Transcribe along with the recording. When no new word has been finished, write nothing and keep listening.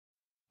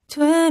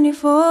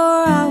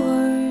24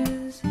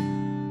 hours.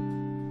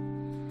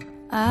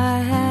 I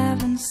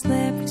haven't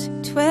slept.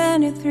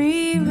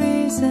 23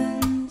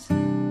 reasons.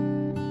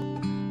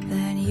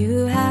 Then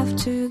you have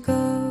to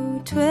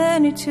go.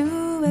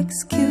 22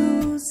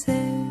 excuses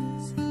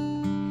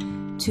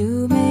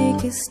to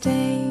make you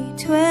stay.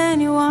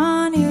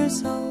 21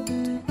 years old.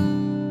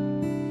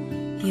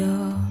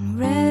 You're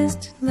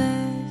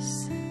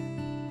restless.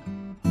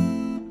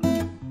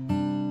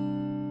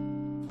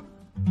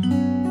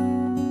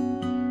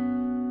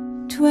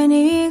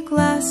 $20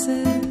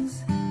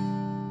 glasses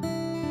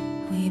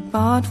we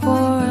bought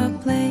for a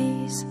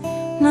place.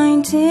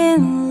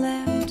 19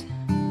 left,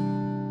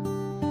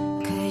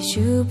 'cause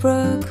you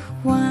broke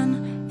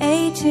one.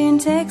 18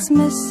 text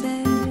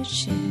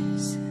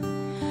messages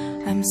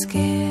I'm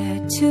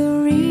scared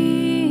to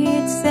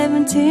read.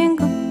 17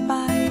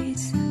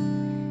 goodbyes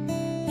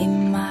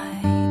in my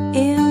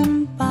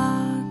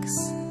inbox.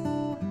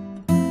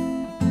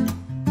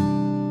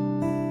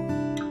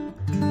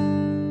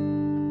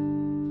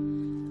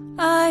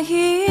 I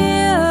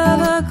hear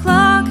the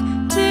clock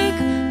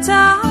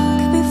tick-tock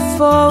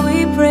before we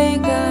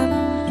break up.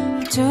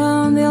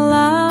 Turn the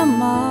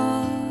alarm off.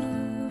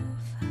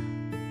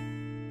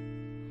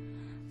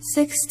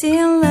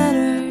 16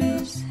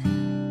 letters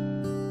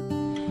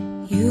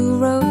you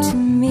wrote to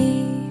me.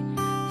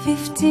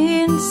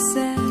 15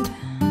 said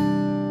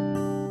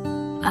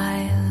I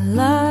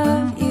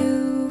love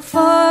you.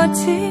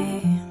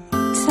 40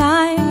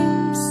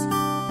 times.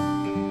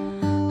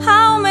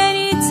 How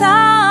many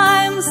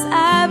times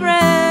I've read?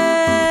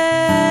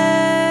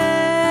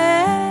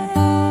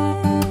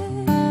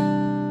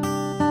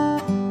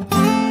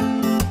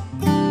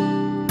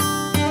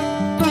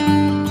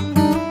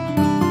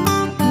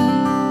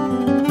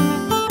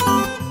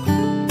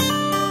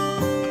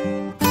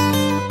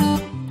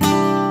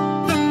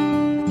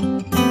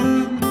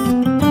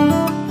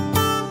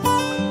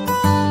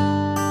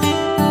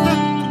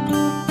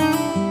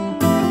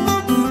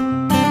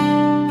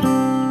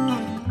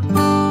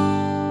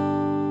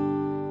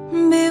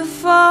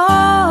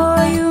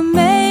 Before you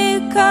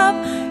make up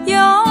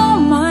your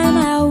mind, I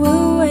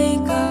will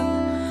wake up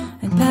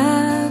and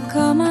pack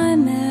all my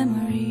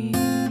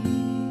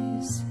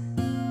memories.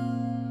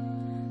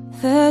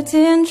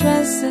 13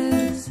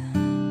 dresses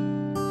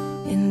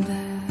in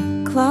the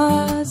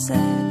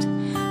closet.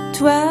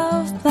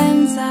 12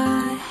 plans I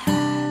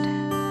had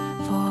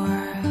for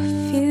a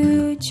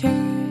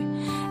future.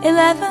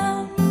 11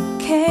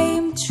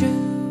 came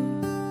true,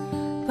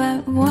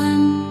 but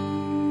one.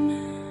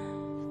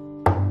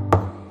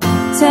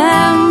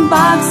 10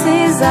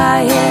 boxes I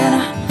hid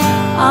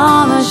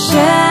on a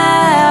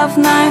shelf.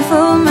 9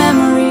 full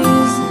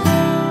memories,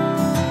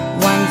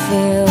 1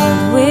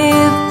 filled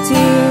with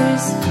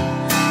tears.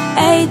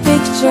 8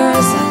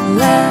 pictures I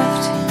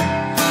left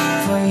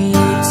for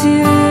you to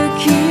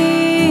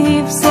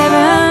keep.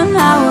 7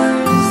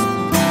 hours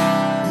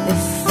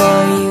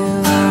before you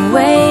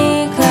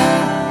wake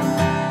up.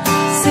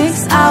 6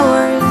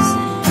 hours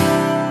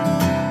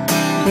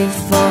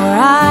before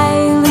I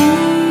leave.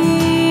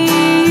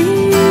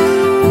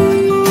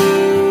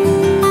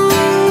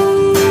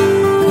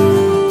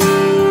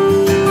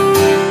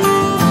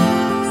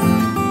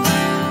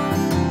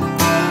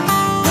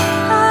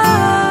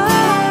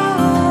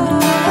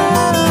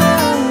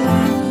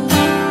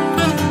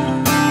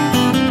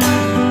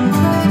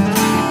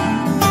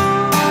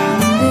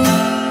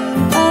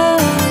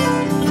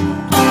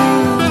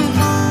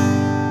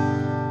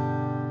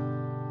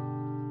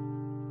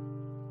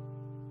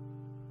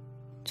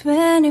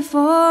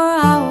 $24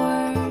 hours.